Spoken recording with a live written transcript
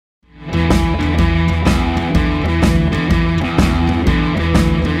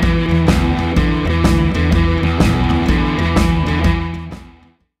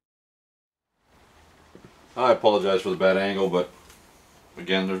I apologize for the bad angle, but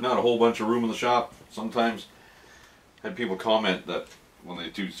again, there's not a whole bunch of room in the shop. Sometimes I had people comment that when they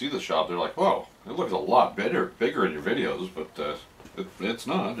do see the shop, they're like, "Whoa, it looks a lot bigger in your videos," but it's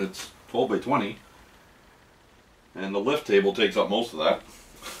not. It's 12 by 20, and the lift table takes up most of that.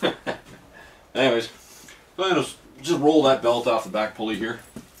 Anyways, so I'm gonna just roll that belt off the back pulley here.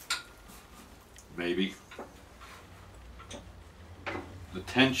 Maybe the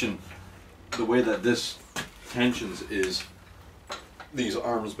tension, the way that this tensions is these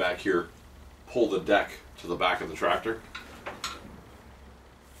arms back here pull the deck to the back of the tractor.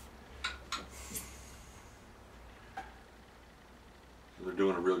 They're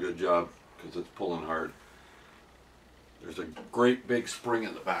doing a real good job because it's pulling hard. There's a great big spring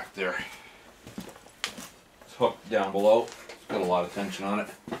at the back there. It's hooked down below. It's got a lot of tension on it.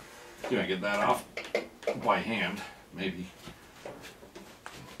 See if I can get that off by hand, maybe.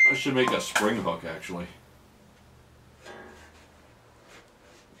 I should make a spring hook actually.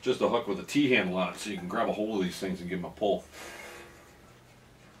 Just a hook with a T-handle on it so you can grab a hold of these things and give them a pull.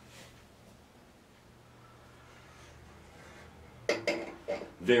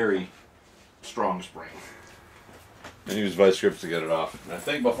 Very strong spring. And use vice grips to get it off. And I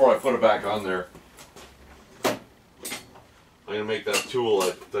think before I put it back on there, I'm going to make that tool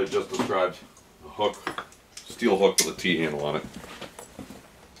that I just described. A hook, steel hook with a T-handle on it.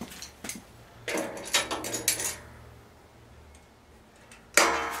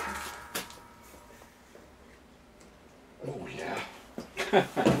 Oh yeah.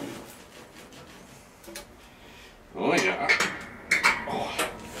 Oh yeah. Oh.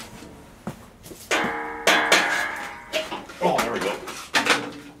 Oh, there we go.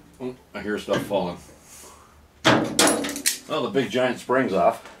 Oh, I hear stuff falling. Oh, the big giant spring's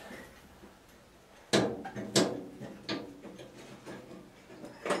off.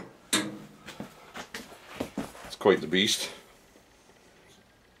 It's quite the beast.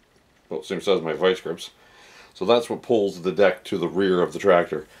 About the same size as my vice grips. So that's what pulls the deck to the rear of the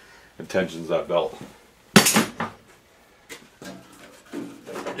tractor and tensions that belt.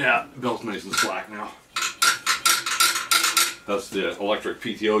 Yeah, the belt's nice and slack now. That's the electric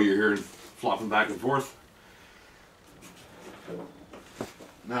PTO you're hearing flopping back and forth.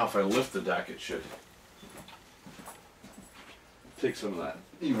 Now if I lift the deck, it should take some of that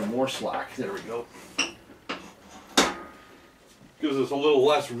even more slack. There we go. Gives us a little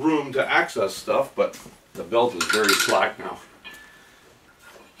less room to access stuff, but the belt is very slack now.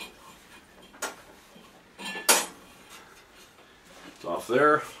 It's off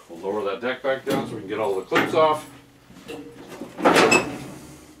there. We'll lower that deck back down so we can get all the clips off.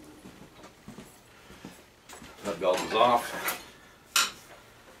 That belt is off.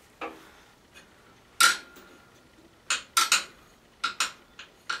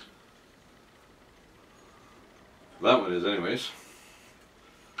 That one is anyways.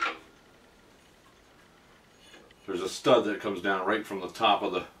 There's a stud that comes down right from the top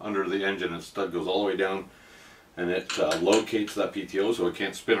of the, under the engine, and the stud goes all the way down, and it locates that PTO so it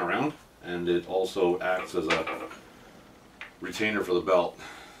can't spin around, and it also acts as a retainer for the belt.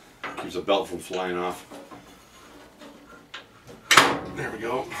 Keeps the belt from flying off. There we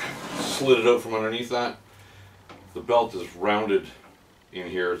go. Slid it out from underneath that. The belt is rounded in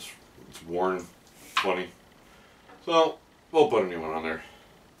here. It's worn funny. So we'll put a new one on there.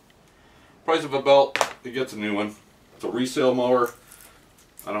 Price of a belt, it gets a new one. It's a resale mower.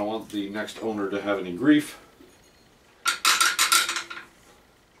 I don't want the next owner to have any grief.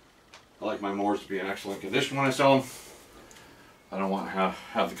 I like my mowers to be in excellent condition when I sell them. I don't want to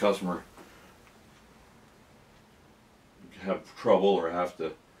have the customer have trouble or have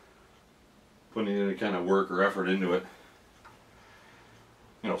to put any kind of work or effort into it.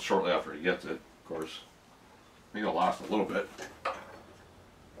 You know, shortly after he gets it, of course. I think it'll last a little bit.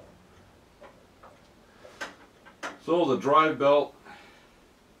 So the drive belt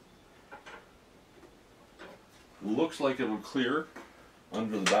looks like it will clear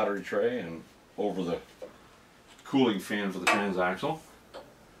under the battery tray and over the cooling fan for the transaxle.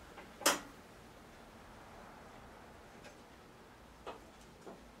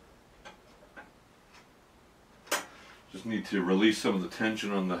 Just need to release some of the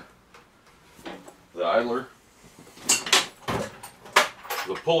tension on the idler.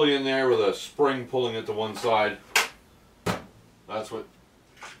 The pulley in there with a spring pulling it to one side. That's what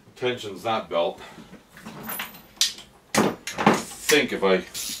tensions that belt. I think if I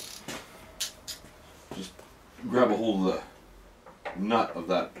just grab a hold of the nut of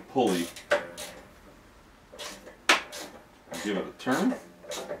that pulley, give it a turn.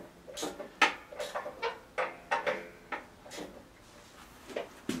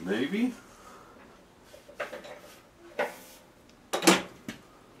 Maybe.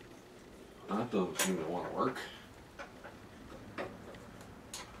 that doesn't seem to want to work.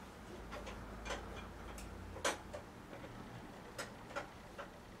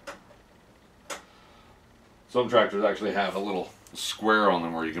 Some tractors actually have a little square on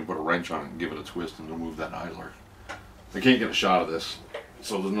them where you can put a wrench on it and give it a twist and remove that idler. I can't get a shot of this,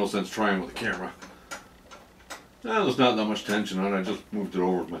 so there's no sense trying with the camera. There's not that much tension on it, I just moved it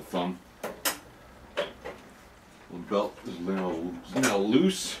over with my thumb. The belt is now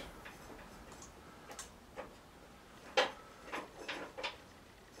loose.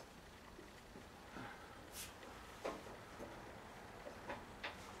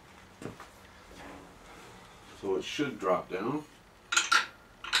 So it should drop down.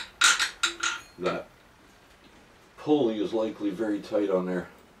 That pulley is likely very tight on there.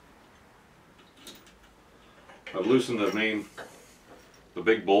 I've loosened the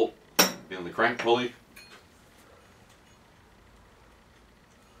big bolt in the crank pulley.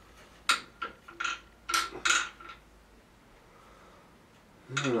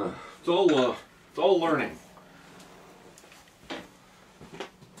 It's all learning.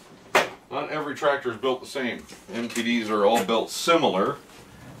 Not every tractor is built the same. MTDs are all built similar,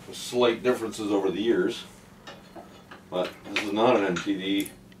 with slight differences over the years. But this is not an MTD.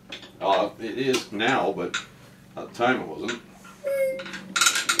 It is now, but at the time it wasn't.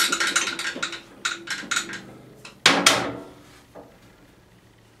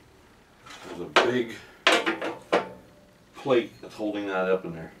 There's a big plate that's holding that up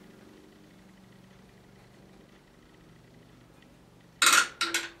in there.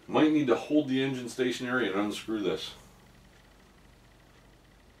 Might need to hold the engine stationary and unscrew this.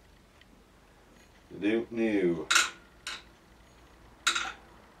 I don't know.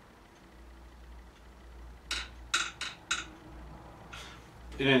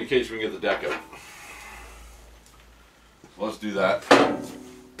 In any case, we can get the deck out. So let's do that.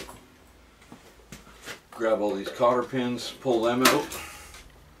 Grab all these cotter pins, pull them out.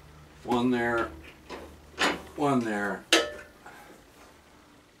 One there, one there,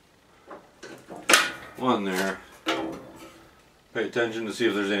 one there. Pay attention to see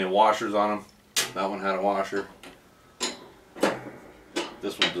if there's any washers on them. That one had a washer.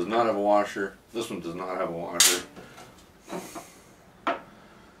 This one does not have a washer. This one does not have a washer.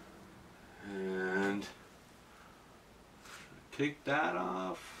 And take that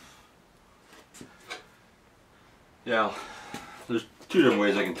off. Yeah, there's two different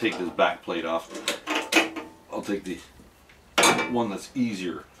ways I can take this back plate off. I'll take the one that's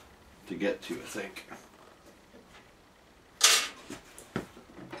easier to get to, I think.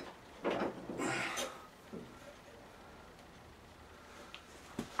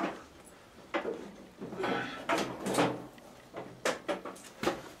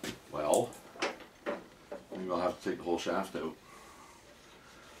 Well, maybe I'll have to take the whole shaft out.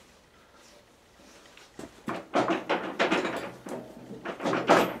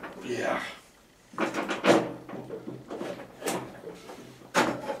 Yeah. I'll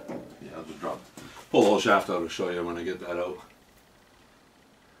just pull the whole shaft out to show you when I get that out.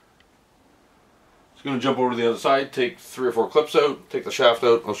 Just going to jump over to the other side, take 3 or 4 clips out, take the shaft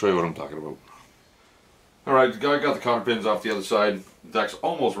out. I'll show you what I'm talking about. Alright, I got the cotter pins off the other side. The deck's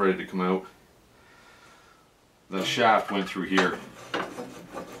almost ready to come out. The shaft went through here.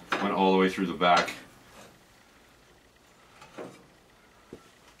 Went all the way through the back.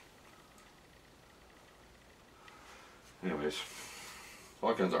 Anyways,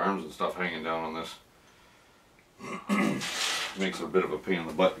 all kinds of arms and stuff hanging down on this. Makes it a bit of a pain in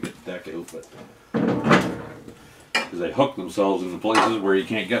the butt to get the deck out, but because they hook themselves into places where you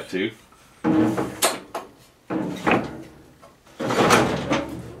can't get to.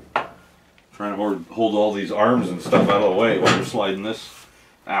 Trying to hold all these arms and stuff out of the way while you're sliding this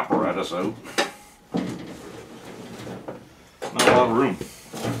apparatus out. Not a lot of room.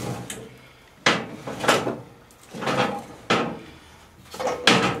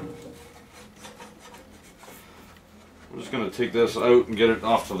 I'm just going to take this out and get it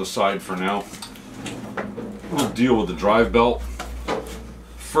off to the side for now. We'll deal with the drive belt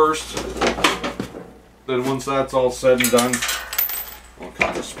first. Then once that's all said and done, all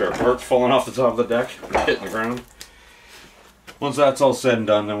kinds of spare parts falling off the top of the deck, hitting the ground. Once that's all said and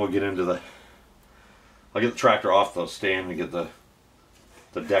done, then we'll get into I'll get the tractor off the stand and get the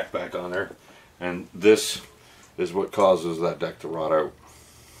deck back on there. And this is what causes that deck to rot out.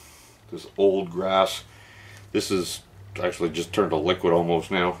 This old grass. This is actually just turned to liquid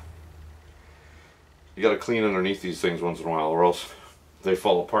almost now. You got to clean underneath these things once in a while or else they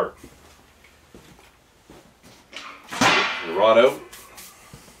fall apart. They rot out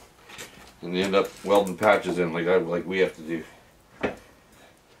and you end up welding patches in like we have to do.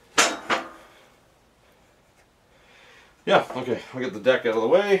 Yeah, okay, I'll get the deck out of the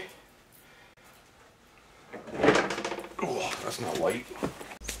way. Oh, that's not light.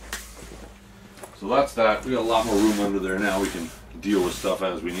 So that's that. We got a lot more room under there now. We can deal with stuff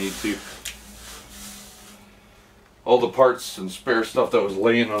as we need to. All the parts and spare stuff that was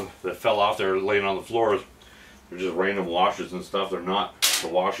that fell off there laying on the floor, they're just random washers and stuff. They're not the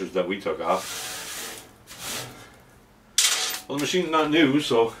washers that we took off. Well, the machine's not new,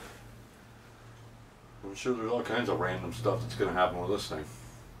 so I'm sure there's all kinds of random stuff that's going to happen with this thing.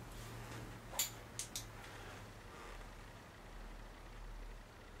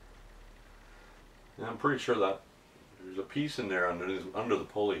 And I'm pretty sure that there's a piece in there under the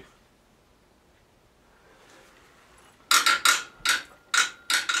pulley.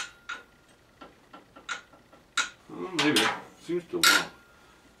 Well, maybe. Seems to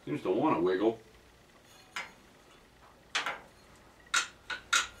want to wiggle.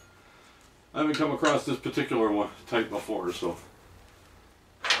 I haven't come across this particular one type before, so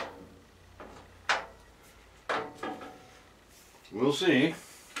we'll see.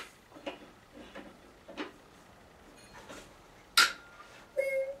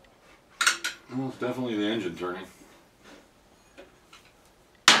 Well, it's definitely the engine turning.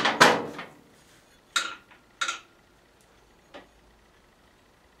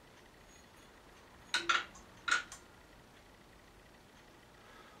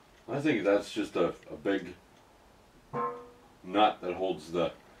 I think that's just a big nut that holds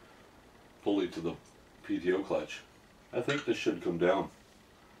the pulley to the PTO clutch. I think this should come down.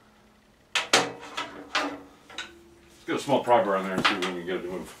 Let's get a small pry bar on there and see if we can get it to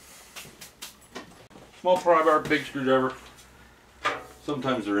move. Small pry bar, big screwdriver.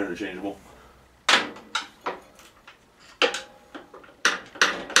 Sometimes they're interchangeable.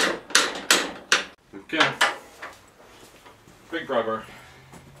 Okay. Big pry bar.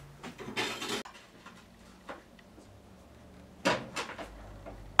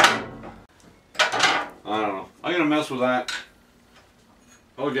 I don't know. I'm gonna mess with that.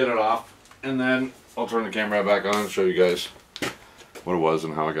 I'll get it off, and then I'll turn the camera back on and show you guys what it was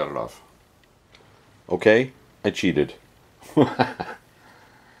and how I got it off. Okay, I cheated.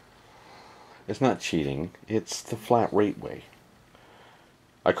 It's not cheating, it's the flat rate way.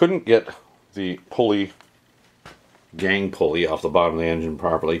 I couldn't get the pulley, gang pulley, off the bottom of the engine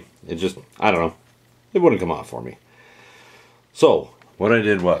properly. It just, I don't know, it wouldn't come off for me. So, what I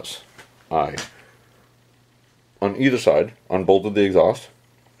did was, on either side, unbolted the exhaust,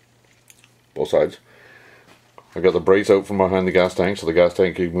 both sides. I got the brace out from behind the gas tank so the gas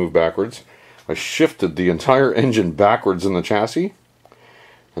tank could move backwards. I shifted the entire engine backwards in the chassis,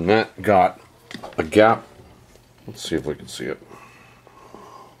 and that got a gap. Let's see if we can see it.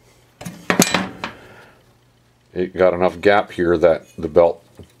 It got enough gap here that the belt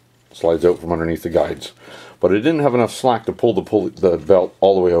slides out from underneath the guides, but it didn't have enough slack to pull the belt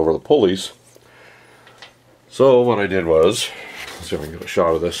all the way over the pulleys. So what I did was, let's see if I can get a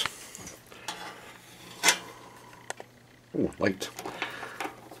shot of this. Ooh, light.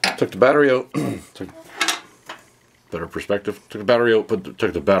 Took the battery out. Took better perspective. Took the battery out,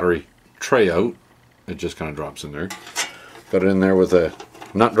 took the battery tray out. It just kind of drops in there. Got it in there with a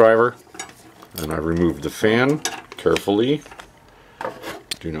nut driver, and I removed the fan carefully.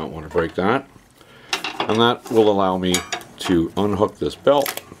 Do not want to break that. And that will allow me to unhook this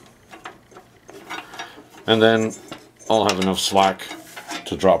belt. And then I'll have enough slack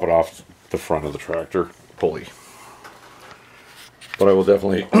to drop it off the front of the tractor pulley. But I will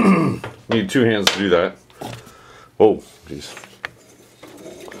definitely need two hands to do that. Oh, geez.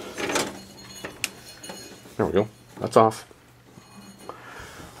 There we go. That's off.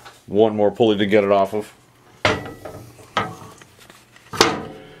 One more pulley to get it off of.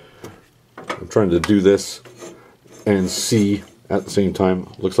 I'm trying to do this and see at the same time.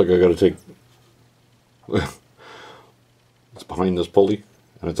 Looks like I got to take... It's behind this pulley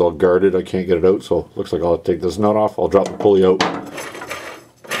and it's all guarded. I can't get it out, so looks like I'll take this nut off. I'll drop the pulley out.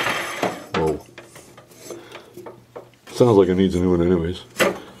 Whoa. Sounds like it needs a new one anyways.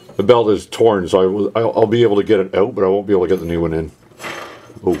 The belt is torn, so I'll be able to get it out, but I won't be able to get the new one in.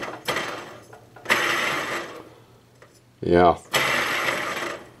 Oh. Yeah.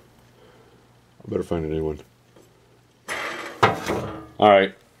 I better find a new one.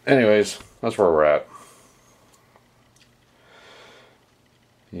 Alright, anyways, that's where we're at.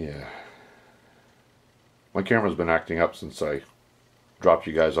 Yeah. My camera's been acting up since I dropped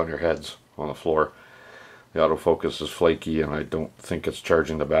you guys on your heads on the floor. The autofocus is flaky and I don't think it's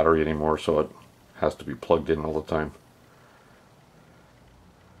charging the battery anymore, so it has to be plugged in all the time.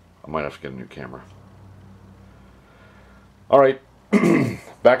 I might have to get a new camera. Alright,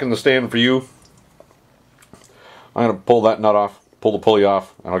 back in the stand for you. I'm going to pull that nut off, pull the pulley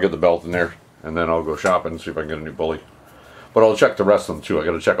off, and I'll get the belt in there, and then I'll go shopping and see if I can get a new pulley. But I'll check the rest of them too. I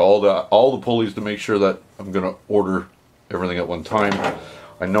got to check all the pulleys to make sure that I'm going to order everything at one time.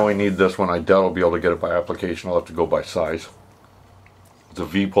 I know I need this one. I doubt I'll be able to get it by application. I'll have to go by size. It's a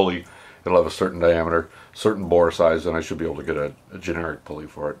V pulley. It'll have a certain diameter, certain bore size, and I should be able to get a generic pulley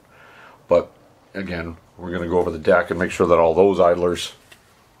for it. But again, we're going to go over the deck and make sure that all those idlers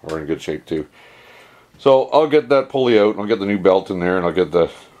are in good shape too. So I'll get that pulley out, and I'll get the new belt in there, and I'll get the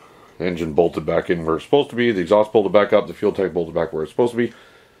engine bolted back in where it's supposed to be, the exhaust bolted back up, the fuel tank bolted back where it's supposed to be,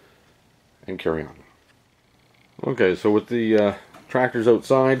 and carry on. Okay, so with the tractor's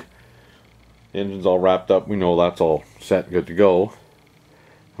outside, the engine's all wrapped up, we know that's all set and good to go.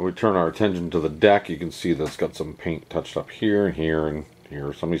 When we turn our attention to the deck, you can see that it's got some paint touched up here and here and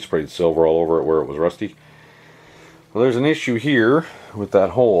here. Somebody sprayed silver all over it where it was rusty. Well, there's an issue here with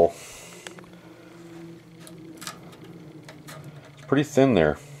that hole. It's pretty thin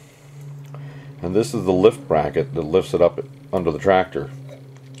there. And this is the lift bracket that lifts it up under the tractor.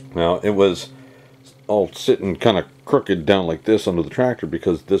 Now, it was all sitting kind of crooked down like this under the tractor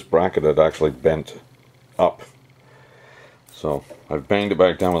because this bracket had actually bent up. So I've banged it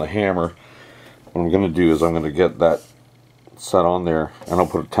back down with a hammer. What I'm going to do is I'm going to get that set on there, and I'll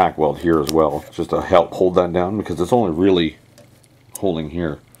put a tack weld here as well, just to help hold that down because it's only really holding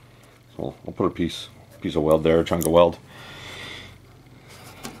here. So I'll put a piece of weld there, a chunk of weld.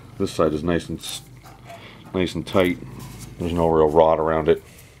 This side is nice and tight. There's no real rod around it.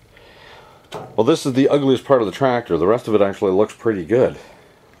 Well, this is the ugliest part of the tractor. The rest of it actually looks pretty good.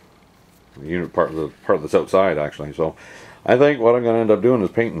 The unit part, the part that's outside actually. So I think what I'm going to end up doing is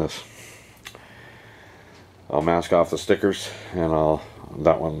painting this. I'll mask off the stickers, and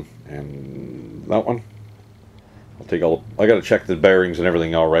that one and that one. I got to check the bearings and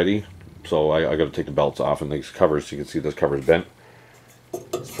everything already, so I got to take the belts off and these covers. So you can see this cover's bent.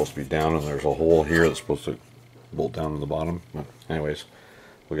 It's supposed to be down, and there's a hole here that's supposed to bolt down to the bottom. But anyways,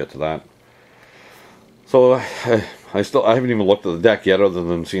 we'll get to that. So I haven't even looked at the deck yet, other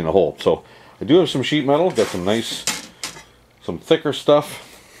than seeing a hole. So I do have some sheet metal. Got some thicker stuff.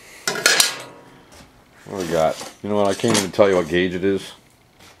 What do we got? You know what? I can't even tell you what gauge it is.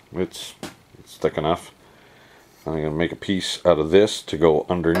 It's thick enough. I'm going to make a piece out of this to go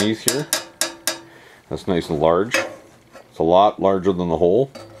underneath here. That's nice and large. It's a lot larger than the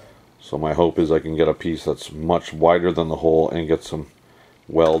hole. So my hope is I can get a piece that's much wider than the hole and get some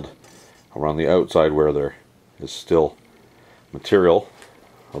weld around the outside where there is still material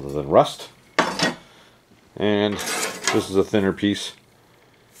other than rust. And this is a thinner piece,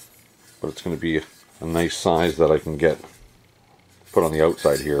 but it's going to be a nice size that I can get put on the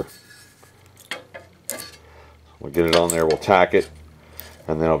outside here. We'll get it on there, we'll tack it,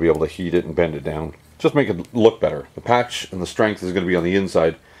 and then I'll be able to heat it and bend it down. Just make it look better. The patch and the strength is going to be on the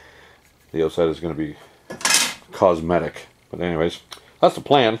inside. The outside is going to be cosmetic. But anyways, that's the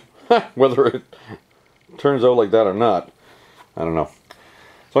plan. Whether it turns out like that or not, I don't know.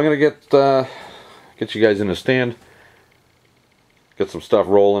 So I'm going to get you guys in a stand, get some stuff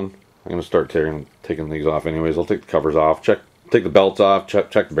rolling. I'm going to start taking these off anyways. I'll take the covers off, take the belts off,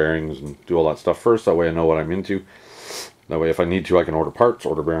 check the bearings, and do all that stuff first. That way I know what I'm into. That way if I need to, I can order parts,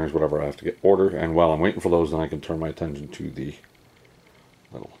 order bearings, whatever I have to order. And while I'm waiting for those, then I can turn my attention to the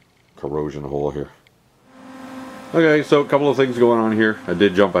little corrosion hole here. Okay, so a couple of things going on here. I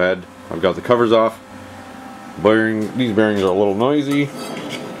did jump ahead. I've got the covers off. These bearings are a little noisy.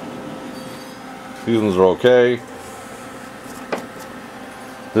 These ones are okay.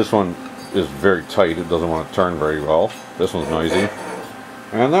 This one is very tight. It doesn't want to turn very well. This one's noisy.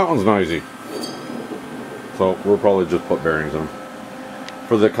 And that one's noisy. So we'll probably just put bearings in them.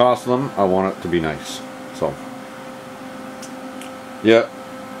 For the cost of them, I want it to be nice. So, yeah,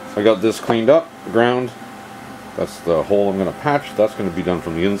 I got this cleaned up, ground. That's the hole I'm going to patch. That's going to be done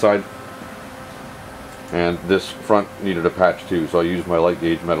from the inside. And this front needed a patch too, so I used my light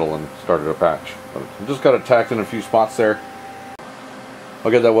gauge metal and started a patch. But I just got it tacked in a few spots there.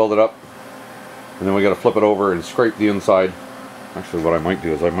 I'll get that welded up, and then we got to flip it over and scrape the inside. Actually, what I might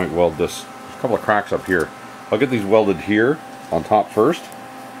do is I might weld this. There's a couple of cracks up here. I'll get these welded here on top first,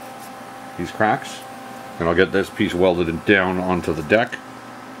 these cracks, and I'll get this piece welded down onto the deck,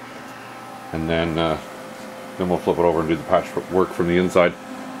 and then we'll flip it over and do the patch work from the inside.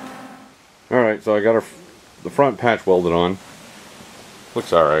 Alright, so I got the front patch welded on.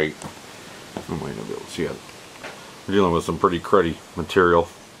 Looks alright. I might not be able to see it. We're dealing with some pretty cruddy material.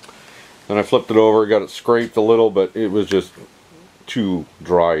 Then I flipped it over, got it scraped a little, but it was just too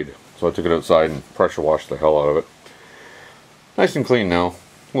dried. So I took it outside and pressure washed the hell out of it. Nice and clean now.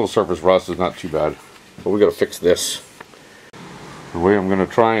 A little surface rust is not too bad. but we gotta fix this. The way I'm gonna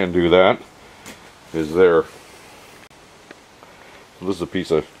try and do that is there. So this is a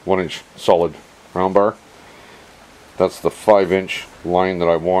piece of 1-inch solid round bar. That's the 5-inch line that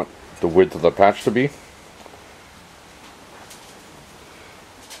I want the width of the patch to be.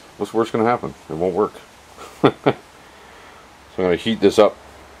 What's worse gonna happen? It won't work. So I'm gonna heat this up.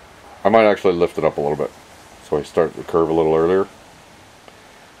 I might actually lift it up a little bit so I start the curve a little earlier.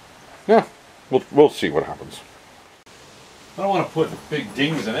 Yeah, we'll see what happens. I don't want to put big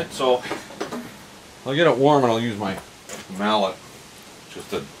dings in it, so I'll get it warm and I'll use my mallet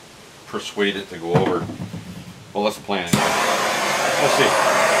just to persuade it to go over. Well, that's the plan. We'll see.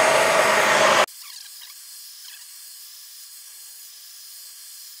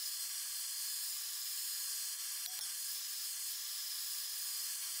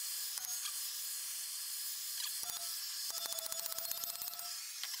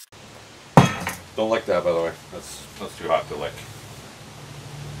 Don't lick that, by the way. That's too hot to lick.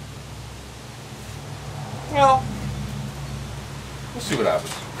 Well, we'll see what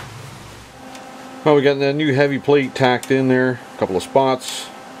happens. Well, we got that new heavy plate tacked in there, a couple of spots.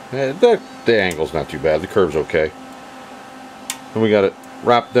 The angle's not too bad, the curve's okay. And we got it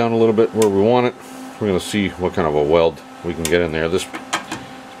wrapped down a little bit where we want it. We're going to see what kind of a weld we can get in there. This is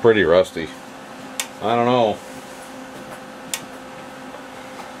pretty rusty. I don't know.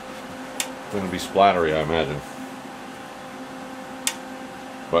 It's going to be splattery, I imagine.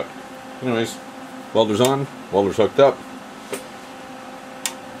 But, anyways, welder's on, welder's hooked up.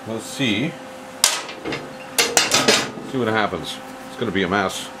 Let's see what happens. It's going to be a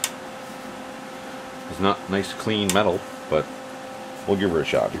mess. It's not nice, clean metal, but we'll give her a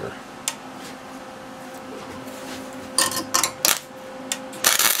shot here.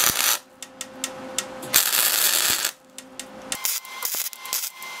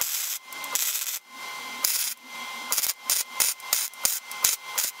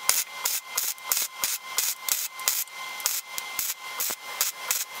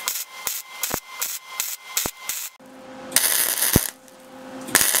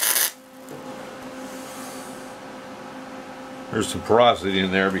 There's some porosity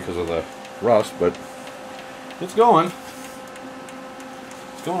in there because of the rust, but it's going.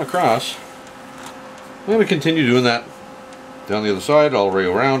 It's going across. I'm going to continue doing that down the other side, all the way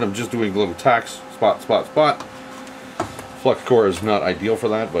around. I'm just doing little tacks, spot, spot, spot. Flux core is not ideal for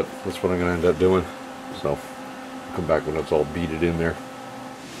that, but that's what I'm going to end up doing. So I'll come back when it's all beaded in there.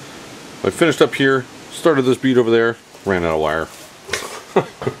 I finished up here, started this bead over there, ran out of wire.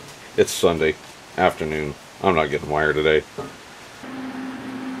 It's Sunday afternoon. I'm not getting wire today.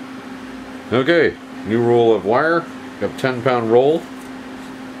 Okay, new roll of wire. Got a 10-pound roll.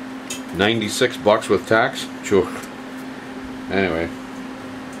 96 bucks with tax. Sure. Anyway,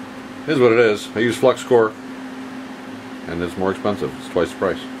 here's what it is. I use flux core, and it's more expensive. It's twice the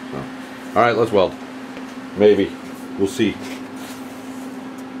price. So, all right, let's weld. Maybe. We'll see.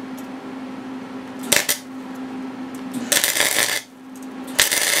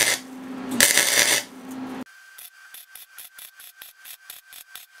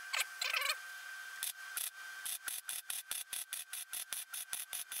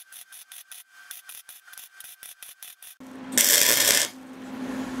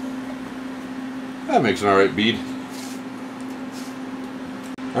 That makes an alright bead.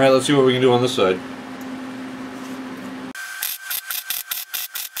 Alright, let's see what we can do on this side.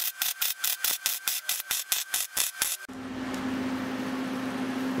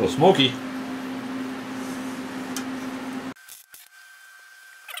 A little smoky.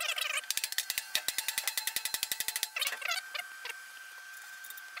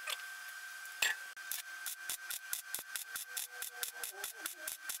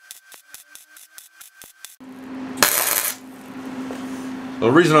 The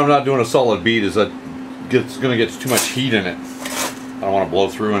reason I'm not doing a solid bead is that it's going to get too much heat in it. I don't want to blow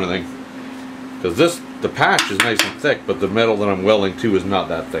through anything. Because the patch is nice and thick, but the metal that I'm welding to is not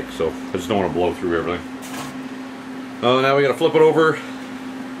that thick, so I just don't want to blow through everything. Now we got to flip it over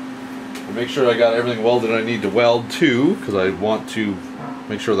and make sure I got everything welded I need to weld to, because I want to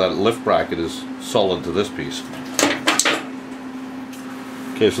make sure that lift bracket is solid to this piece.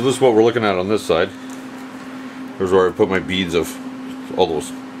 Okay, so this is what we're looking at on this side. Here's where I put my beads of all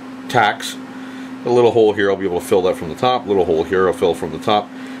those tacks. A little hole here, I'll be able to fill that from the top. A little hole here, I'll fill from the top.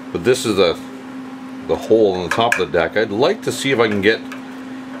 But this is the hole on the top of the deck. I'd like to see if I can get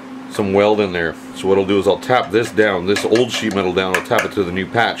some weld in there. So what I'll do is I'll tap this down, this old sheet metal down, I'll tap it to the new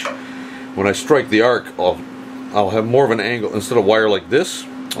patch. When I strike the arc, I'll have more of an angle. Instead of wire like this,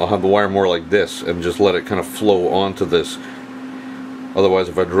 I'll have the wire more like this and just let it kind of flow onto this. Otherwise,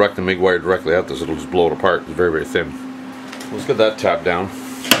 if I direct the MIG wire directly at this, it'll just blow it apart. It's very, very thin. Let's get that tapped down.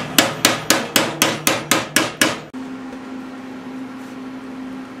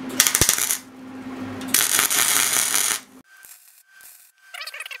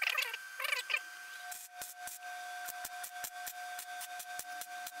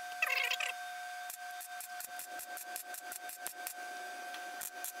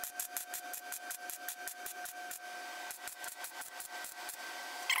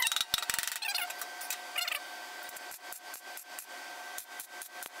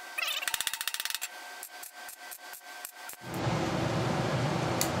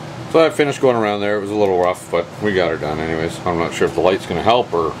 So I finished going around there. It was a little rough, but we got her done anyways. I'm not sure if the light's going to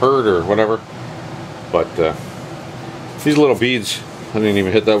help or hurt or whatever. But these little beads, I didn't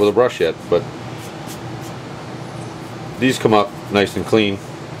even hit that with a brush yet, but these come up nice and clean.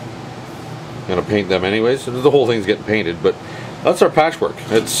 I'm going to paint them anyways. So the whole thing's getting painted, but that's our patchwork.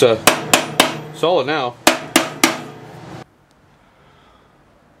 It's solid now.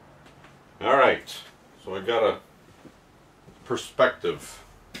 Alright, so I got a perspective.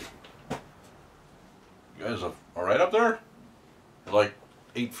 You guys are alright up there? You're like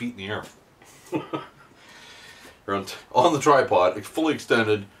 8 feet in the air. You're on the tripod, it's fully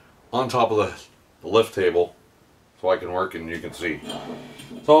extended on top of the lift table so I can work and you can see.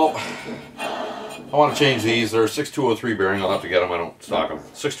 So I want to change these. They're 6203 bearing. I'll have to get them. I don't stock them.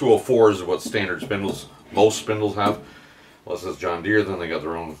 6204 is what standard spindles, most spindles have. Unless it's John Deere, then they got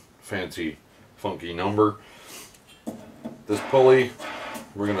their own fancy funky number. This pulley,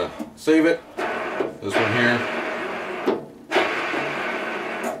 we're going to save it. This one here,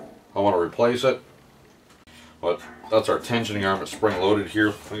 I want to replace it, but that's our tensioning arm. It's spring loaded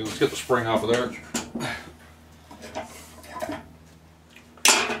here. Let's get the spring off of there.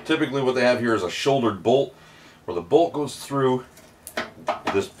 Typically what they have here is a shouldered bolt where the bolt goes through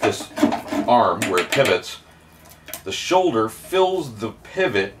this arm where it pivots. The shoulder fills the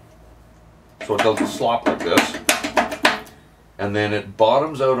pivot so it doesn't slop like this, and then it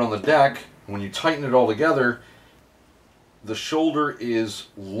bottoms out on the deck. When you tighten it all together, the shoulder is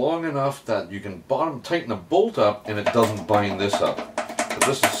long enough that you can tighten the bolt up and it doesn't bind this up. But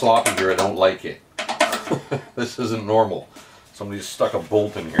this is sloppy here, I don't like it. This isn't normal. Somebody stuck a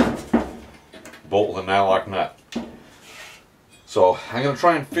bolt in here. Bolt with an anti-lock nut. So I'm going to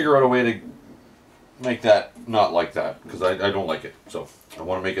try and figure out a way to make that not like that, because I don't like it. So I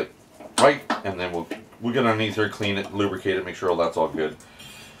want to make it right, and then we'll get underneath here, clean it, lubricate it, make sure all that's all good.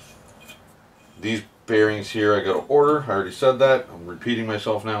 These bearings here I got to order. I already said that. I'm repeating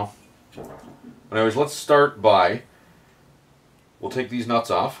myself now. Anyways, let's start by, we'll take these nuts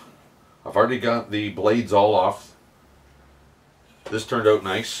off. I've already got the blades all off. This turned out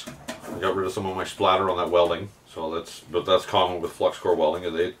nice. I got rid of some of my splatter on that welding. So that's common with flux core welding.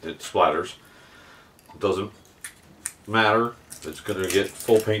 It splatters. It doesn't matter. It's going to get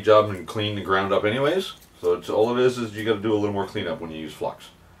full paint job and cleaned and ground up anyways. So all it is you got to do a little more cleanup when you use flux.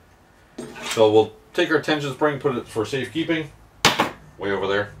 So we'll take our tension spring, put it for safekeeping, way over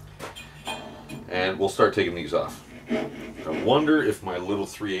there, and we'll start taking these off. I wonder if my little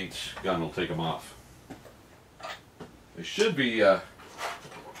 3/8 gun will take them off. They should be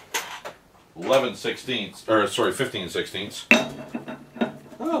 15/16.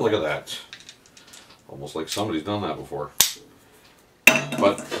 Oh, look at that. Almost like somebody's done that before.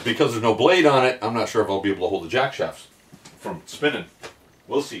 But because there's no blade on it, I'm not sure if I'll be able to hold the jack shafts from spinning.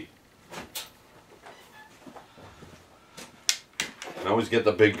 We'll see. I always get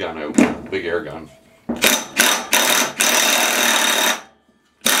the big gun out, big air gun.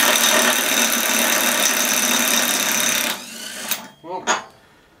 Well,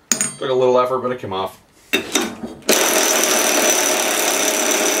 took a little effort, but it came off.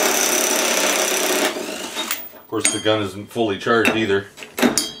 Of course, the gun isn't fully charged either.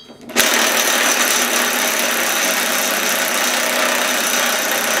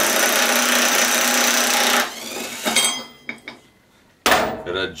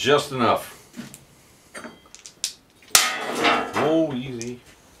 It had just enough. Oh, easy.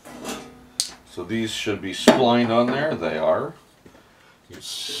 So these should be splined on there. They are.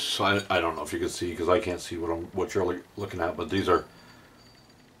 So I don't know if you can see, because I can't see what you're looking at, but these are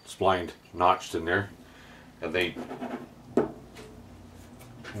splined, notched in there, and they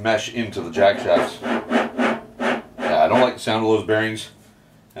mesh into the jack shafts. Yeah, I don't like the sound of those bearings,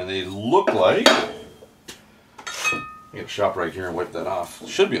 and they look like. Get a shop right here and wipe that off. It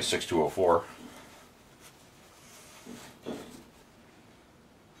should be a 6204.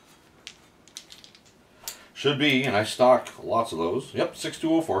 Should be, and I stock lots of those. Yep,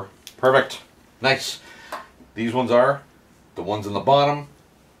 6204. Perfect. Nice. These ones are The ones in the bottom,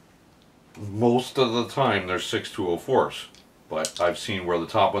 most of the time they're 6204s, but I've seen where the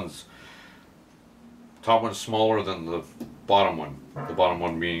top one's smaller than the bottom one. The bottom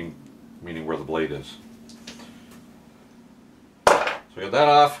one meaning where the blade is. So I got that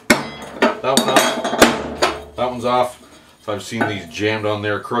off, that one off, that one's off. So I've seen these jammed on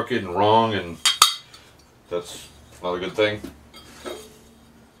there crooked and wrong, and that's not a good thing.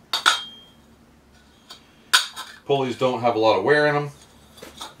 Pulleys don't have a lot of wear in them.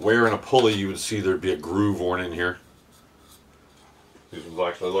 Wear in a pulley, you would see there'd be a groove worn in here. These ones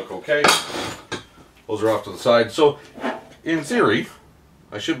actually look okay. Those are off to the side. So, in theory,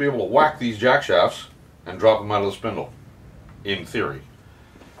 I should be able to whack these jack shafts and drop them out of the spindle. In theory.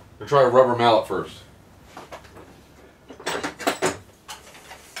 I'll try a rubber mallet first.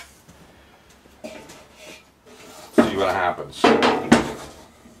 See what happens.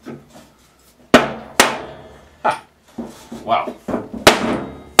 Ha! Wow.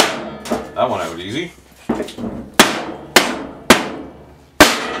 That one out easy.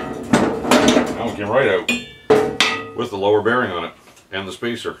 That one came right out with the lower bearing on it and the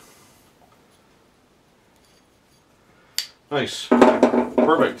spacer. Nice.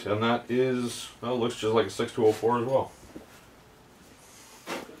 Perfect. And that is, well, looks just like a 6204 as well.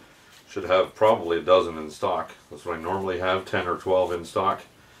 Should have probably a dozen in stock. That's what I normally have, 10 or 12 in stock.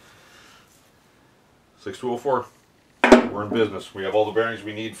 6204. We're in business. We have all the bearings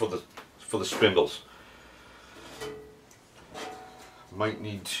we need for the spindles. Might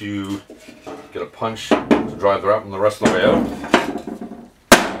need to get a punch to drive the rest of the way out.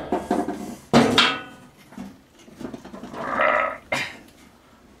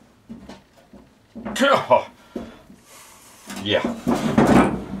 Yeah.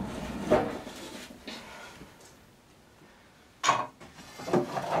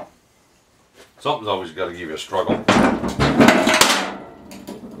 Something's always got to give you a struggle.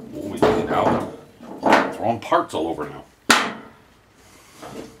 Oh, easy now. Throwing parts all over now.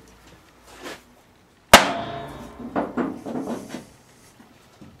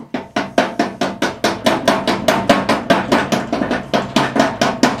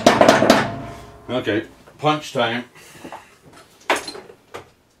 Okay, punch time.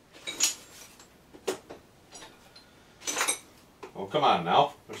 Oh, come on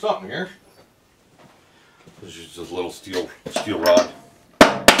now. There's something here. This is just a little steel rod.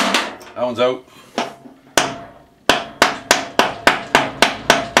 That one's out.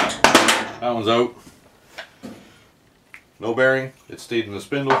 That one's out. No bearing. It stayed in the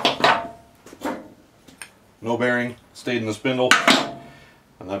spindle. No bearing. Stayed in the spindle.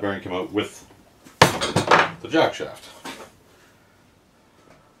 And that bearing came out with the jack shaft.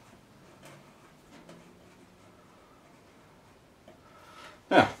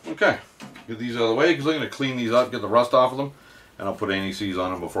 Yeah, okay. Get these out of the way because I'm going to clean these up, get the rust off of them, and I'll put NECs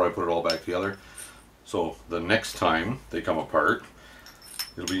on them before I put it all back together. So the next time they come apart,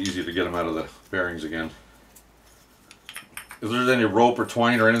 it'll be easy to get them out of the bearings again. If there's any rope or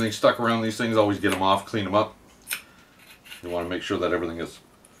twine or anything stuck around these things, always get them off, clean them up. You want to make sure that everything is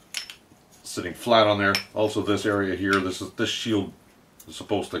sitting flat on there. Also this area here, this shield is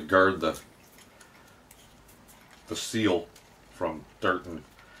supposed to guard the seal from dirt and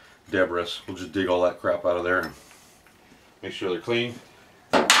debris. We'll just dig all that crap out of there and make sure they're clean.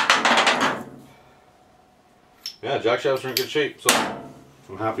 Yeah, jack shafts are in good shape, so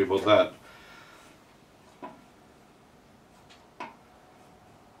I'm happy about that. I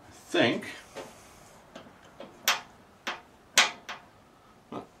think,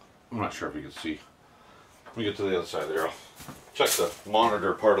 I'm not sure if you can see. Let me get to the other side there. I'll check the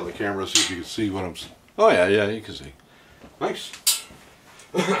monitor part of the camera, see if you can see what I'm seeing. Oh yeah, you can see. Nice.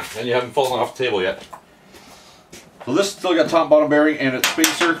 And you haven't fallen off the table yet. So this still got top bottom bearing and its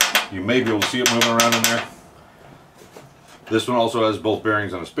spacer. You may be able to see it moving around in there. This one also has both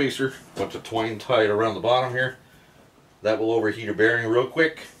bearings and a spacer. Bunch of twine tied around the bottom here. That will overheat a bearing real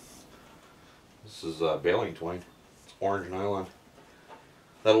quick. This is baling twine. It's orange nylon.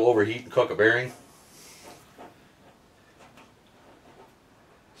 That'll overheat and cook a bearing.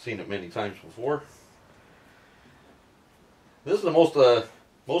 Seen it many times before. This is the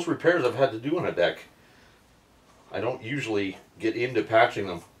most repairs I've had to do on a deck. I don't usually get into patching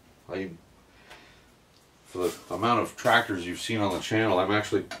them. For the amount of tractors you've seen on the channel, I'm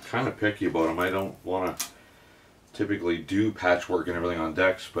actually kind of picky about them. I don't want to typically do patchwork and everything on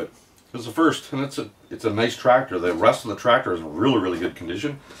decks, but it's the first, and it's a nice tractor. The rest of the tractor is in really, really good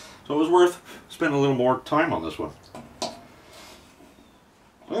condition, so it was worth spending a little more time on this one. I'm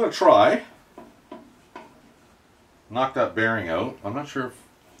going to try knock that bearing out. I'm not sure if,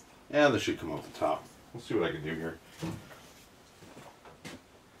 yeah, this should come off the top. Let's see what I can do here.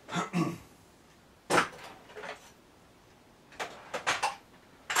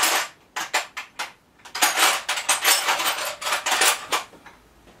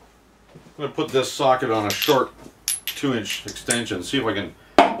 I'm going to put this socket on a short 2-inch extension, see if I can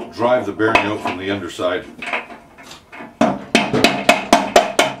drive the bearing out from the underside.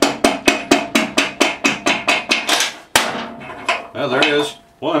 Yeah, there it is.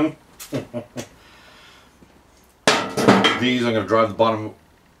 One. These I'm going to drive the bottom.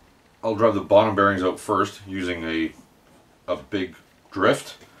 I'll drive the bottom bearings out first using a big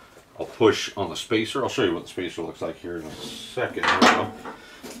drift. I'll push on the spacer. I'll show you what the spacer looks like here in a second. Here we go.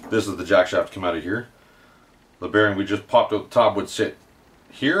 This is the jack shaft come out of here. The bearing we just popped out the top would sit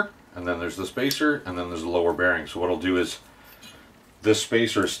here, and then there's the spacer, and then there's the lower bearing. So what I'll do is, this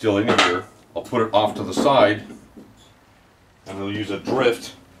spacer is still in here. I'll put it off to the side, and I'll use a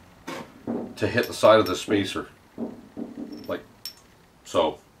drift to hit the side of the spacer, like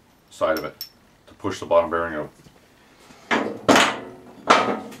so, side of it, to push the bottom bearing out.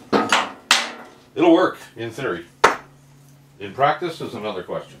 It'll work in theory. In practice is another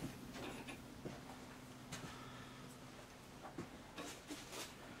question.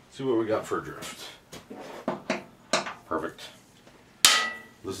 See what we got for a drift. Perfect.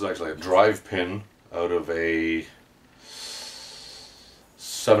 This is actually a drive pin out of a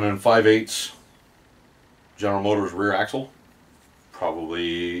 7 5/8 General Motors rear axle.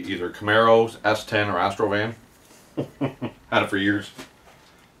 Probably either Camaro, S10 or Astrovan. Had it for years.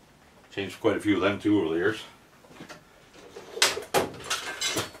 Changed quite a few of them too over the years.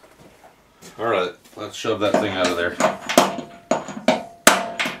 Alright, let's shove that thing out of there.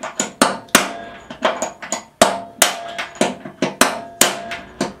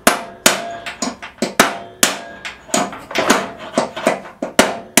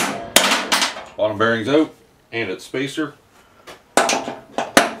 Bottom bearings out, and its spacer.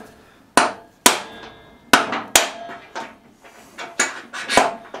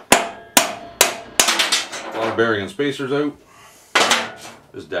 Bottom bearing and spacers out.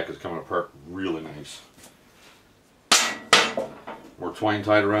 This deck is coming apart really nice. More twine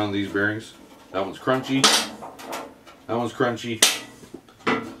tied around these bearings. That one's crunchy. That one's crunchy.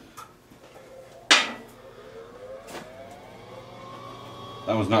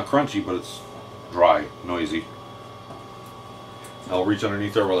 That one's not crunchy, but it's dry, noisy. I'll reach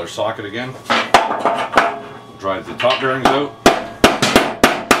underneath there with our socket again. Drive the top bearings out.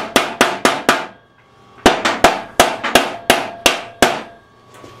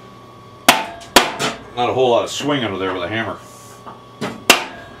 Not a whole lot of swing under there with a hammer.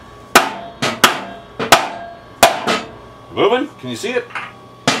 Moving? Can you see it?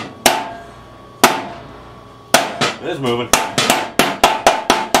 It is moving.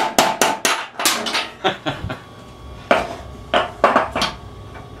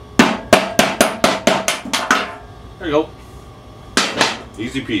 There you go.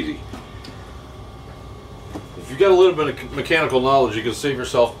 Easy peasy. If you've got a little bit of mechanical knowledge, you can save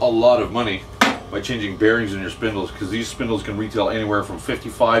yourself a lot of money by changing bearings in your spindles, because these spindles can retail anywhere from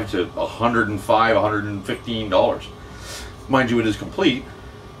 $55 to $105, $115. Mind you, it is complete,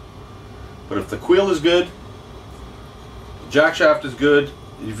 but if the quill is good, the jack shaft is good,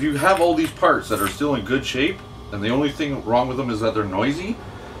 if you have all these parts that are still in good shape, and the only thing wrong with them is that they're noisy,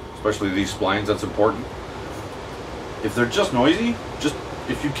 especially these splines, that's important. If they're just noisy, just,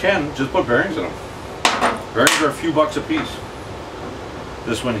 if you can, just put bearings in them. Bearings are a few bucks a piece.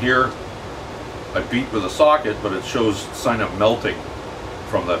 This one here, I beat with a socket, but it shows sign of melting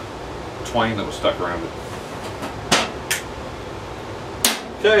from the twine that was stuck around it.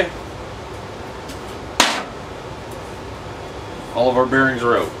 Okay. All of our bearings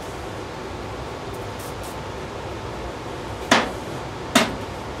are out.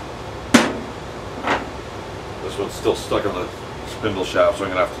 This one's still stuck on the spindle shaft, so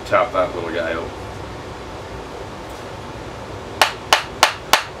I'm going to have to tap that little guy out.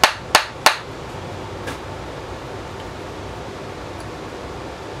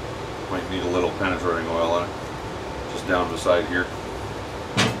 Might need a little penetrating oil on it, just down the side here.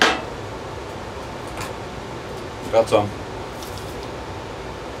 Got some.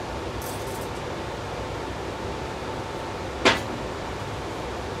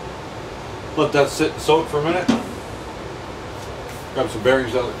 Let that sit and soak for a minute. Grab some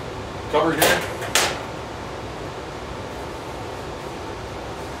bearings out of the cupboard here.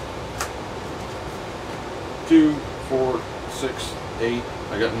 Two, 4, 6, 8.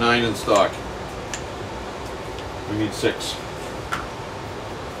 I got 9 in stock. We need 6.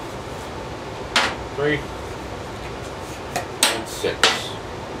 3 and 6.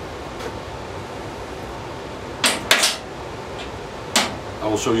 I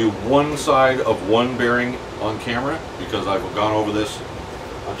will show you one side of one bearing on camera because I've gone over this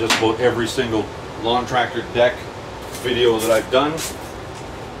on just about every single lawn tractor deck video that I've done.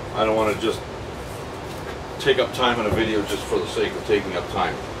 I don't want to just take up time in a video just for the sake of taking up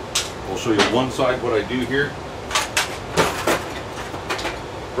time. I'll show you one side what I do here.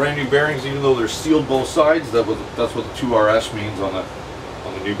 Brand new bearings, even though they're sealed both sides, that's what the 2RS means on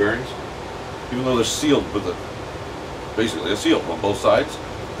the new bearings. Even though they're sealed with basically they're sealed on both sides,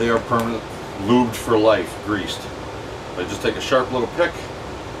 they are permanent, lubed for life, greased. I just take a sharp little pick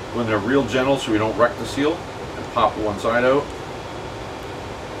when they're real gentle so we don't wreck the seal and pop one side out.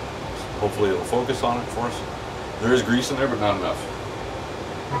 Hopefully it'll focus on it for us. There is grease in there, but not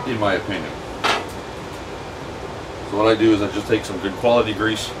enough, in my opinion. So what I do is I just take some good quality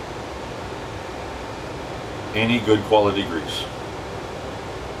grease, any good quality grease,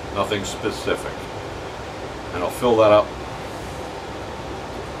 nothing specific, and I'll fill that up.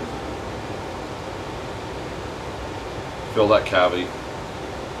 Fill that cavity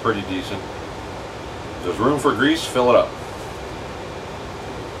pretty decent. If there's room for grease, fill it up.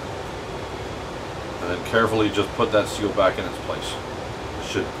 And then carefully just put that seal back in its place. It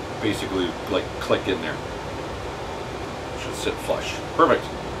should basically like click in there. It should sit flush. Perfect.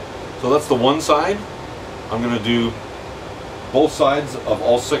 So that's the one side. I'm going to do both sides of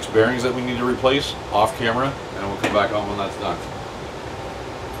all 6 bearings that we need to replace off camera, and we'll come back on when that's done.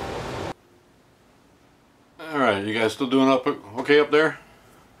 Alright, you guys still doing okay up there?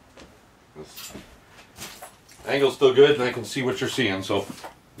 This angle's still good and I can see what you're seeing, so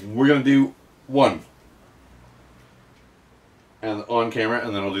we're going to do one and on camera,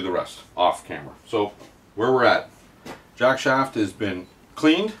 and then I'll do the rest off camera. So where we're at, jack shaft has been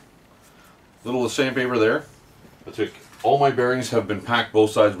cleaned, little of the sandpaper there. I took all my bearings have been packed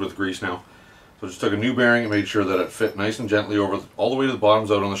both sides with grease now, so I just took a new bearing and made sure that it fit nice and gently over all the way to the bottoms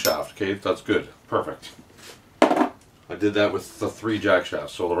out on the shaft. Okay, that's good, perfect. I did that with the 3 jack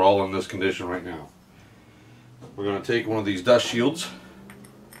shafts, so they're all in this condition right now. We're going to take one of these dust shields,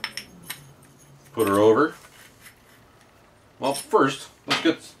 put her over. Well, first,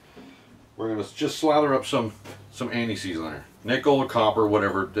 we're going to just slather up some anti-seize in there. Nickel or copper,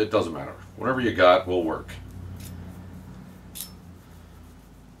 whatever, it doesn't matter. Whatever you got will work.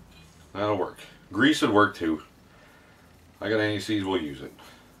 That'll work. Grease would work too. I got anti-seize, we'll use it.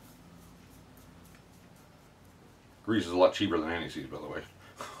 Grease is a lot cheaper than anti-seize, by the way.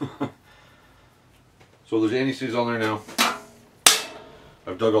 So there's anti-seize on there now.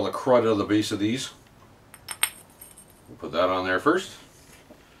 I've dug all the crud out of the base of these. We'll put that on there first.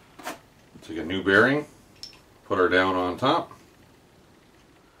 Take a new bearing, put her down on top.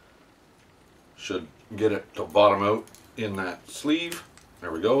 Should get it to bottom out in that sleeve.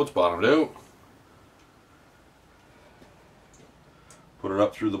 There we go, it's bottomed out. Put it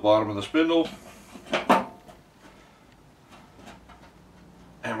up through the bottom of the spindle.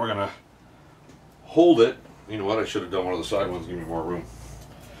 And we're going to hold it. You know what, I should have done one of the side ones, give me more room.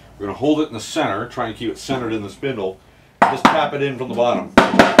 We're going to hold it in the center, try and keep it centered in the spindle. Just tap it in from the bottom.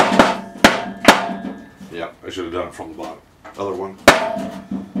 Yeah, I should have done it from the bottom. Other one.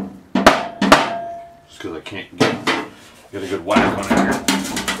 Just because I can't get a good whack on it here.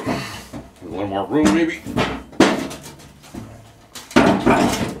 A little more room maybe.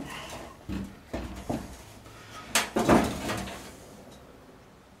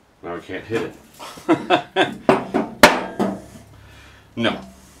 Now I can't hit it. No.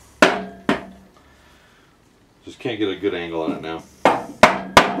 Just can't get a good angle on it now.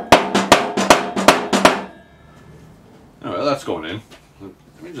 Alright, that's going in. Let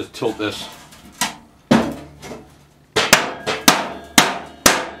me just tilt this.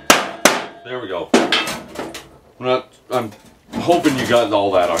 There we go. I'm hoping you got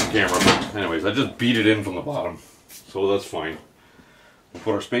all that on camera, but anyways, I just beat it in from the bottom. So that's fine. We'll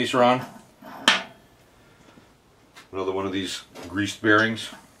put our spacer on. Another one of these greased bearings.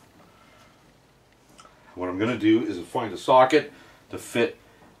 What I'm going to do is find a socket to fit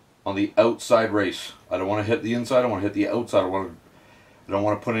on the outside race. I don't want to hit the inside, I want to hit the outside. I don't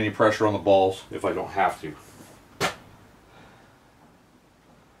want to put any pressure on the balls if I don't have to.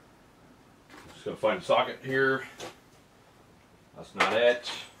 Just going to find a socket here. That's not it.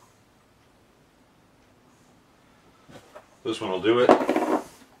 This one will do it.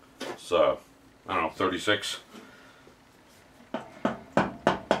 It's I don't know, 36.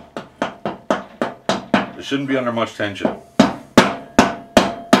 It shouldn't be under much tension.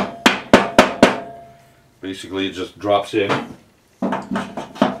 Basically it just drops in.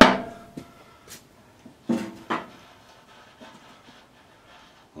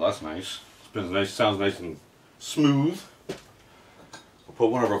 Well, that's nice. Spins nice, sounds nice and smooth. I'll put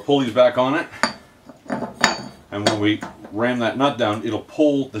one of our pulleys back on it, and when we ram that nut down, it'll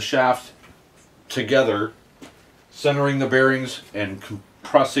pull the shaft together, centering the bearings and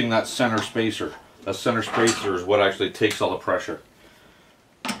compressing that center spacer. That center spacer is what actually takes all the pressure.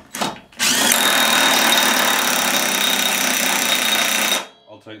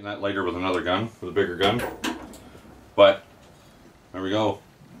 I'll tighten that later with another gun, with a bigger gun. But there we go.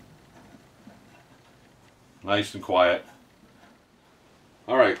 Nice and quiet.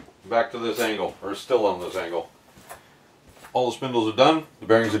 Alright, back to this angle, or still on this angle. All the spindles are done, the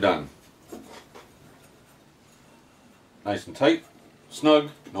bearings are done. Nice and tight, snug,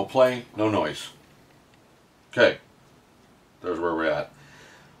 no play, no noise. Okay, there's where we're at.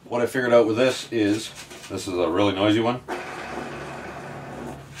 What I figured out with this is a really noisy one.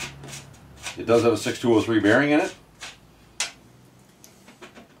 It does have a 6203 bearing in it.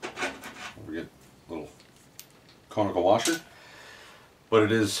 We get a little conical washer, but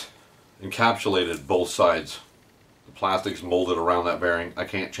it is encapsulated both sides. The plastic's molded around that bearing. I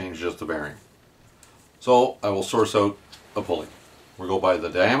can't change just the bearing. So I will source out a pulley. We'll go by the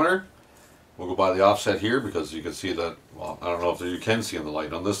diameter. We'll go by the offset here because you can see that, well, I don't know if you can see in the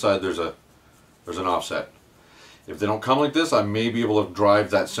light. On this side there's an offset. If they don't come like this, I may be able to drive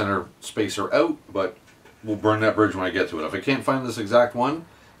that center spacer out, but we'll burn that bridge when I get to it. If I can't find this exact one,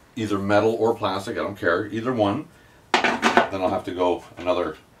 either metal or plastic, I don't care, either one, then I'll have to go a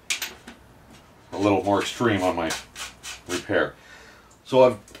little more extreme on my repair. So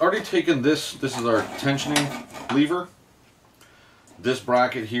I've already taken this is our tensioning lever. This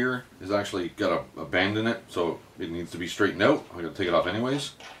bracket here is actually got a bend in it, so it needs to be straightened out. I'm going to take it off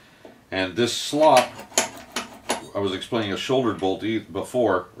anyways. And this slot, I was explaining a shouldered bolt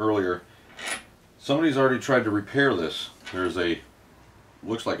earlier. Somebody's already tried to repair this. There's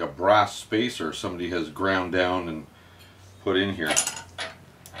looks like a brass spacer somebody has ground down and put in here.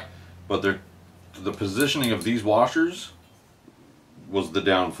 But the positioning of these washers was the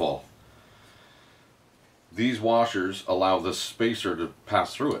downfall. These washers allow the spacer to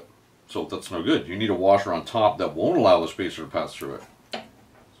pass through it. So that's no good. You need a washer on top that won't allow the spacer to pass through it.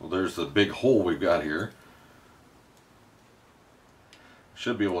 So there's the big hole we've got here.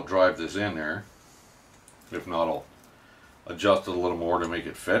 Should be able to drive this in there. If not, I'll adjust it a little more to make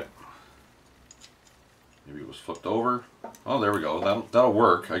it fit. Maybe it was flipped over. Oh, there we go. That'll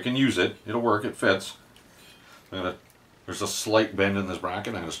work. I can use it. It'll work. It fits. There's a slight bend in this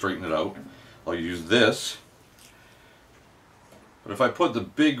bracket. I'm going to straighten it out. I'll use this. But if I put the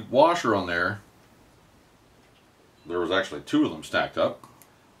big washer on there, there was actually two of them stacked up.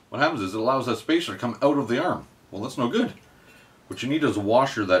 What happens is it allows that spacer to come out of the arm. Well, that's no good. What you need is a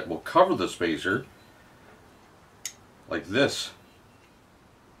washer that will cover the spacer like this.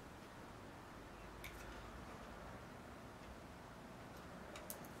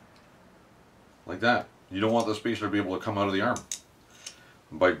 Like that. You don't want the spacer to be able to come out of the arm.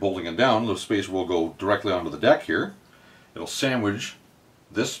 By bolting it down, the spacer will go directly onto the deck here. It'll sandwich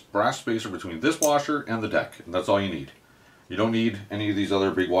this brass spacer between this washer and the deck, and that's all you need. You don't need any of these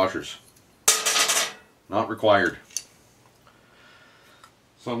other big washers. Not required.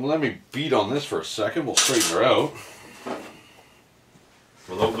 So let me beat on this for a second. We'll straighten her out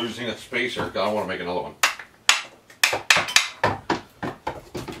without losing its spacer. I want to make another one.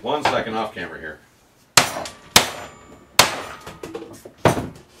 1 second off camera here.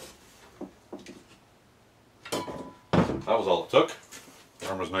 That was all it took. The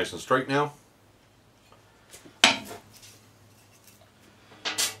arm is nice and straight now.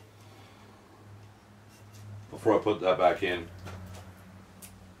 Before I put that back in,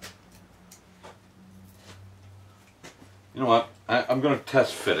 you know what? I'm going to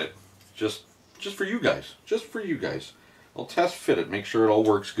test fit it. Just for you guys. Just for you guys. I'll test fit it. Make sure it all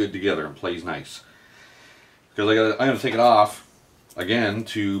works good together and plays nice. Because I'm going to take it off again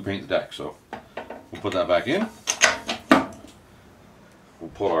to paint the deck. So we'll put that back in.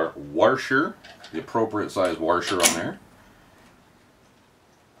 We'll put our washer, the appropriate size washer on there.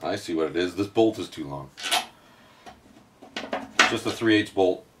 I see what it is. This bolt is too long. Just a 3/8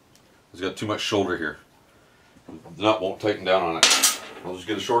 bolt. It's got too much shoulder here. The nut won't tighten down on it. I'll just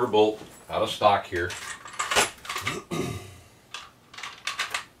get a shorter bolt out of stock here.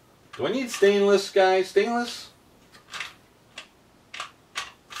 Do I need stainless, guys? Stainless?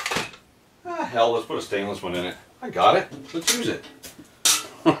 Ah, hell, let's put a stainless one in it. I got it. Let's use it.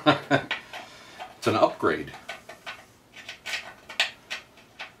 It's an upgrade.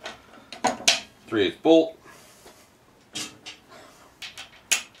 3/8 bolt.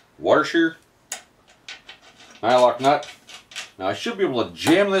 Washer. Nylock nut. Now I should be able to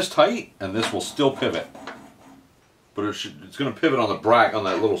jam this tight and this will still pivot. but it's going to pivot on the bracket, on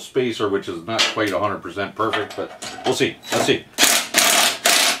that little spacer, which is not quite 100% perfect, but we'll see. Let's see.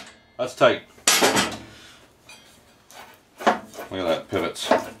 That's tight. Look at that,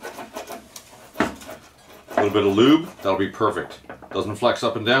 pivots. A little bit of lube, that'll be perfect. Doesn't flex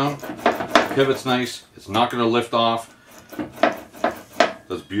up and down. Pivot's nice. It's not going to lift off.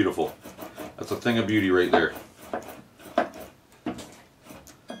 That's beautiful. That's a thing of beauty right there.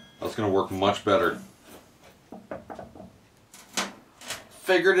 That's going to work much better.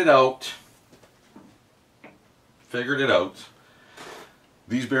 Figured it out. Figured it out.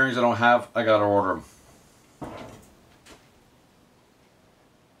 These bearings I don't have, I gotta order them.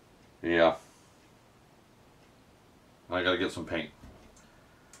 Yeah. I gotta get some paint.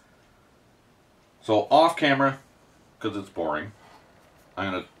 So off camera, because it's boring,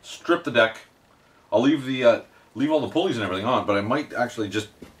 I'm gonna strip the deck. I'll leave the leave all the pulleys and everything on, but I might actually just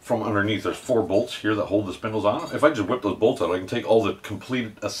from underneath. There's 4 bolts here that hold the spindles on. If I just whip those bolts out, I can take all the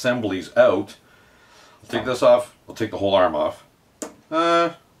completed assemblies out. I'll take this off. I'll take the whole arm off.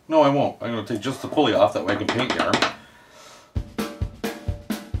 No, I won't. I'm going to take just the pulley off. That way I can paint the arm.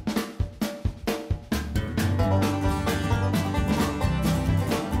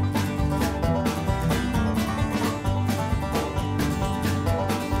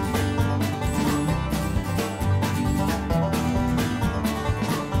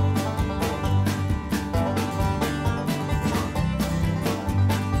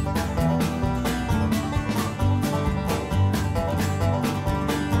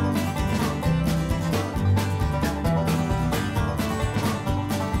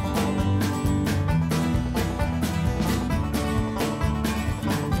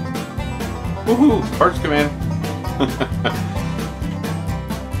 Woohoo! Parts come in.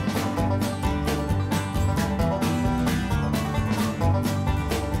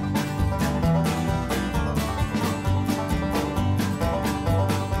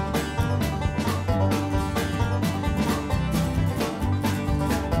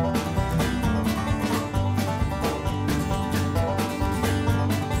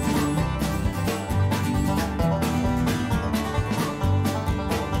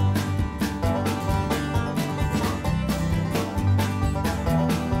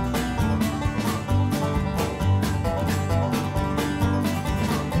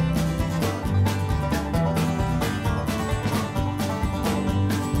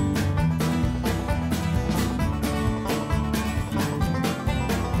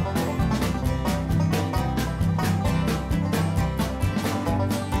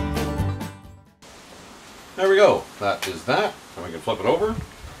 There we go. That is that. And we can flip it over.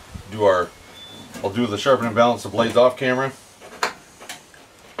 I'll do the sharpen and balance the blades off camera.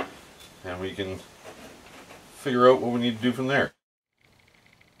 And we can figure out what we need to do from there.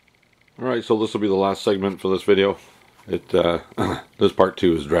 Alright, so this will be the last segment for this video. This part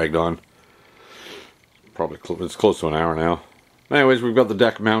 2 is dragged on. Probably it's close to an hour now. Anyways, we've got the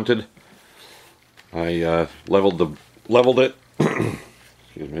deck mounted. I leveled it.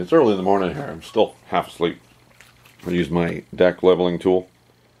 Excuse me, it's early in the morning here. I'm still half asleep. I use my deck leveling tool.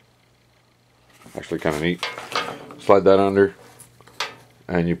 Actually kind of neat. Slide that under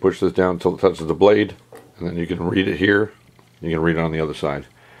and you push this down until it touches the blade, and then you can read it here. You can read it on the other side.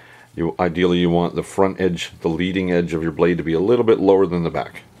 Ideally you want the front edge, the leading edge of your blade to be a little bit lower than the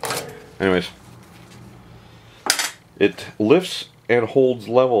back. Anyways, it lifts and holds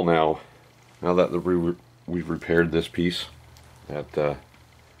level now. Now that we've repaired this piece that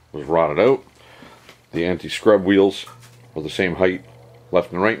was rotted out. The anti-scrub wheels are the same height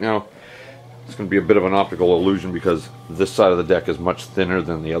left and right now. It's going to be a bit of an optical illusion because this side of the deck is much thinner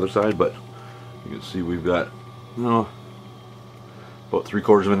than the other side, but you can see we've got about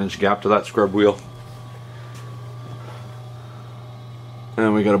 3/4 of an inch gap to that scrub wheel.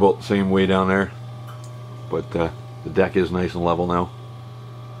 And we got about the same way down there, but the deck is nice and level now.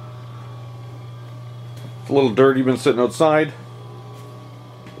 It's a little dirty, been sitting outside.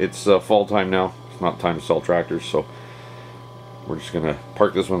 It's fall time now. It's not time to sell tractors, so we're just going to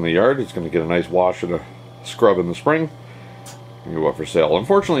park this one in the yard. It's going to get a nice wash and a scrub in the spring and go up for sale.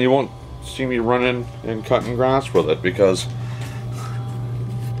 Unfortunately, you won't see me running and cutting grass with it because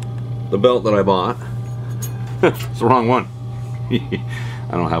the belt that I bought, it's the wrong one.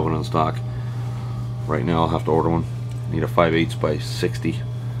 I don't have one in stock. Right now I'll have to order one. I need a 5/8 by 60.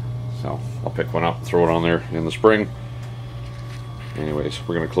 So I'll pick one up and throw it on there in the spring. Anyways,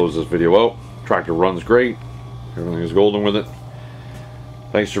 we're going to close this video out. Tractor runs great. Everything is golden with it.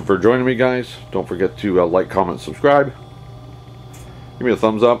 Thanks for joining me, guys. Don't forget to like, comment, subscribe. Give me a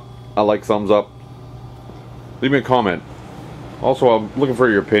thumbs up. I like thumbs up. Leave me a comment. Also, I'm looking for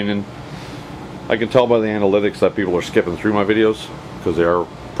your opinion. I can tell by the analytics that people are skipping through my videos because they are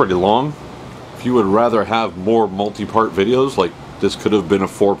pretty long. If you would rather have more multi-part videos, like this could have been a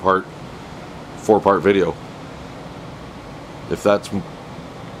four-part video. If that's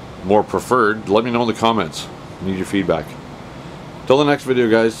more preferred, let me know in the comments. I need your feedback. Till the next video,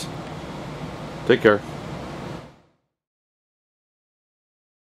 guys. Take care.